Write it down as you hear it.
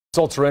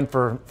Results are in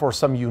for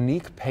some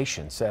unique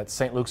patients at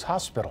St. Luke's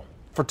Hospital.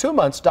 For 2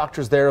 months,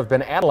 doctors there have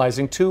been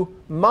analyzing 2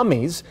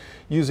 mummies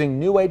using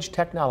new age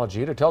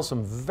technology to tell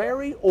some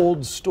very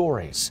old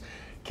stories.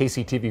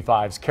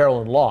 KCTV5's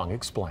Carolyn Long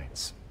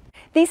explains.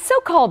 These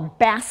so-called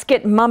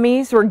basket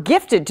mummies were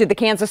gifted to the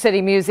Kansas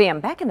City Museum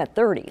back in the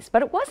 30s,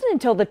 but it wasn't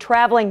until the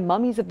traveling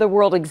Mummies of the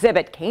World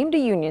exhibit came to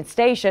Union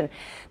Station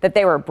that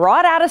they were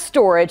brought out of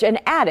storage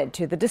and added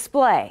to the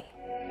display.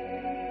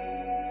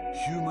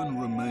 Human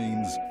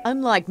remains.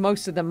 Unlike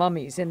most of the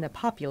mummies in the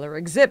popular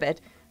exhibit,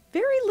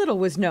 very little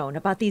was known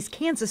about these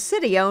Kansas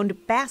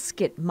City-owned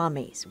basket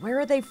mummies. Where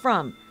are they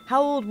from?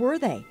 How old were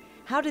they?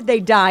 How did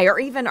they die? Or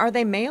even, are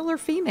they male or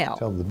female?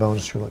 Tell the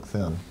bones sure look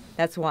thin.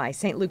 That's why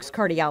St. Luke's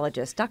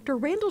cardiologist Dr.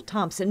 Randall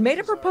Thompson made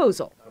a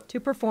proposal to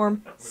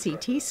perform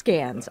CT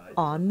scans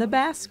on the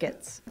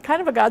baskets.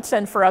 Kind of a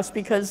godsend for us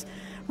because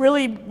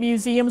really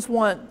museums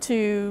want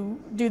to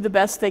do the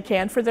best they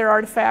can for their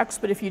artifacts,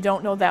 but if you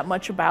don't know that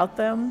much about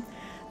them,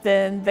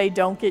 then they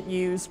don't get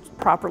used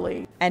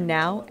properly. And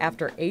now,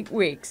 after 8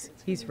 weeks,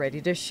 he's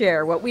ready to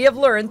share what we have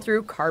learned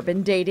through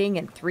carbon dating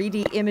and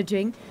 3D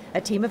imaging.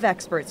 A team of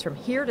experts from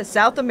here to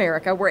South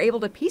America were able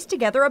to piece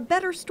together a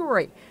better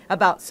story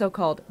about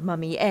so-called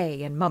Mummy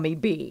A and Mummy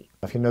B.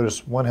 If you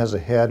notice, one has a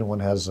head and one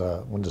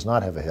does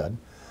not have a head.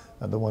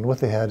 The one with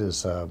the head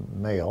is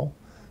male.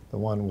 The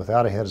one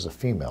without a head is a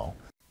female.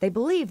 They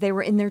believe they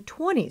were in their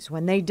 20s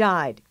when they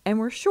died and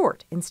were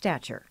short in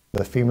stature.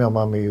 The female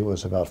mummy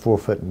was about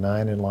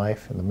 4'9" in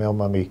life, and the male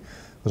mummy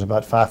was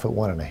about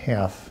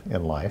 5'1.5"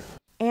 in life.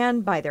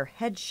 And by their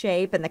head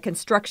shape and the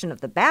construction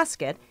of the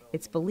basket,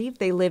 it's believed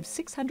they lived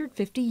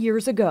 650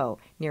 years ago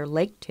near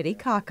Lake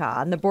Titicaca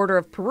on the border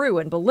of Peru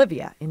and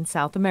Bolivia in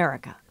South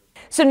America.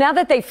 So now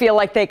that they feel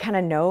like they kind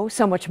of know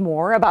so much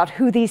more about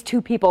who these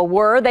 2 people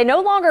were, they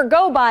no longer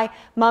go by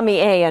Mummy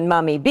A and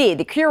Mummy B.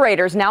 The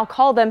curators now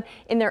call them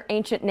in their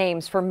ancient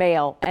names for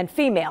male and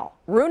female,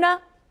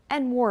 Runa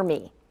and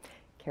Wormy.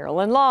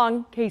 Carolyn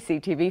Long,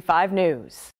 KCTV5 News.